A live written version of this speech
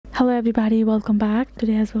Hello everybody, welcome back.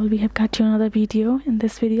 Today as well we have got you another video. In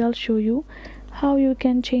this video I'll show you how you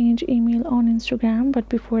can change email on Instagram, but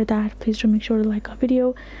before that please do make sure to like our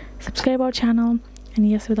video, subscribe our channel, and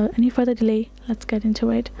yes, without any further delay, let's get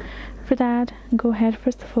into it. For that, go ahead,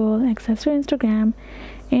 first of all access your Instagram,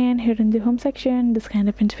 and here in the home section this kind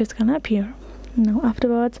of interface is gonna appear. Now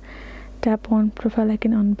afterwards, tap on profile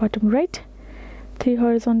icon on bottom right, three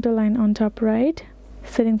horizontal line on top right,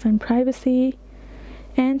 settings and privacy,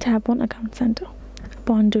 and tap on account center.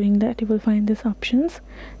 Upon doing that, you will find these options.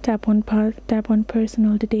 Tap on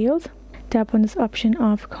personal details, tap on this option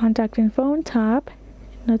of contact info on top.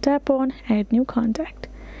 Now tap on add new contact.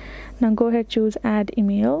 Now go ahead, choose add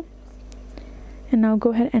email, and now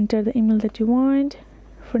go ahead, enter the email that you want.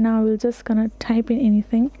 For now we're just gonna type in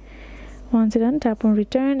anything. Once you're done, tap on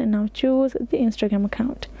return, and now choose the Instagram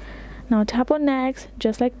account. Now tap on next.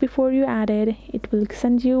 Just like before you added, it will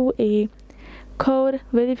send you a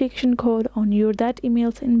verification code on your that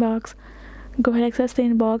email's inbox. Go ahead, access the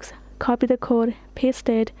inbox, copy the code, paste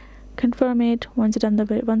it, confirm it. Once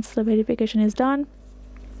the verification is done,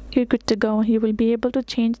 you're good to go. You will be able to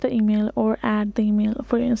change the email or add the email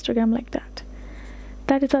for your Instagram like that.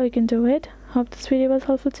 That is how you can do it. Hope this video was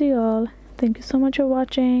helpful to you all. Thank you so much for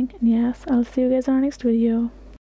watching, and yes, I'll see you guys in our next video.